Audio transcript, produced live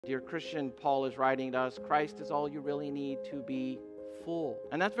Dear Christian, Paul is writing to us, Christ is all you really need to be full.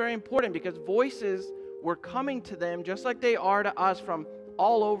 And that's very important because voices were coming to them just like they are to us from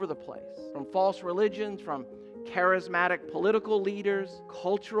all over the place, from false religions, from charismatic political leaders,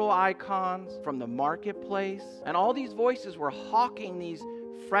 cultural icons, from the marketplace. And all these voices were hawking these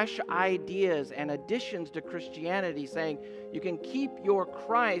fresh ideas and additions to Christianity, saying you can keep your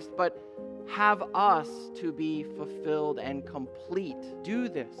Christ, but have us to be fulfilled and complete. Do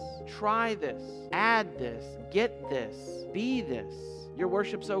this, try this, add this, get this, be this. Your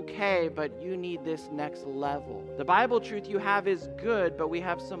worship's okay, but you need this next level. The Bible truth you have is good, but we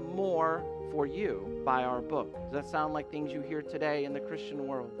have some more for you by our book. Does that sound like things you hear today in the Christian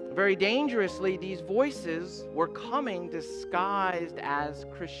world? Very dangerously, these voices were coming disguised as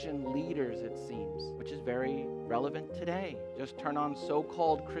Christian leaders, it seems, which is very relevant today. Just turn on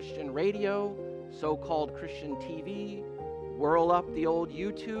so-called Christian radio, so-called Christian TV, whirl up the old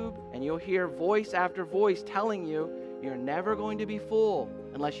YouTube, and you'll hear voice after voice telling you you're never going to be full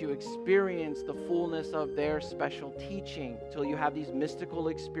unless you experience the fullness of their special teaching, till you have these mystical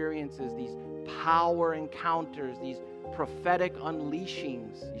experiences, these power encounters, these prophetic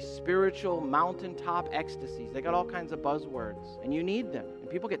unleashings, these spiritual mountaintop ecstasies. They got all kinds of buzzwords, and you need them. And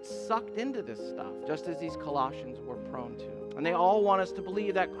people get sucked into this stuff, just as these Colossians were prone to. And they all want us to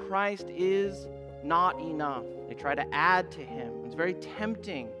believe that Christ is not enough. They try to add to him. It's very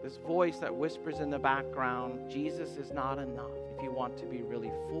tempting, this voice that whispers in the background, Jesus is not enough if you want to be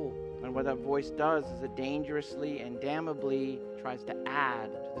really full. And what that voice does is it dangerously and damnably tries to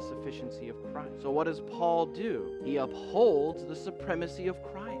add to the sufficiency of Christ. So what does Paul do? He upholds the supremacy of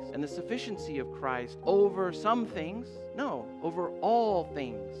Christ and the sufficiency of Christ over some things. No, over all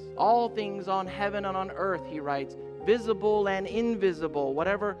things. All things on heaven and on earth, he writes, visible and invisible,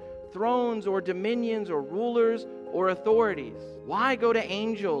 whatever thrones or dominions or rulers or authorities. Why go to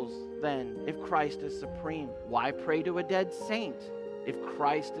angels then if Christ is supreme? Why pray to a dead saint if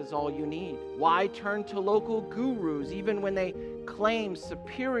Christ is all you need? Why turn to local gurus even when they claim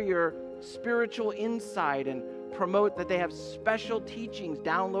superior spiritual insight and promote that they have special teachings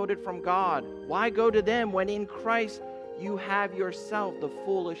downloaded from God? Why go to them when in Christ you have yourself the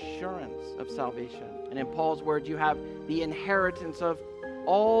full assurance of salvation? And in Paul's words, you have the inheritance of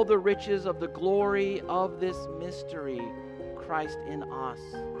all the riches of the glory of this mystery, Christ in us,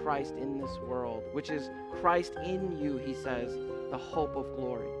 Christ in this world, which is Christ in you, he says, the hope of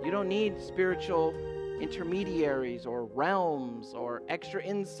glory. You don't need spiritual intermediaries or realms or extra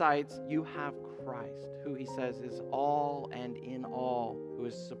insights. You have Christ, who he says is all and in all, who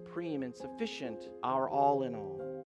is supreme and sufficient, our all in all.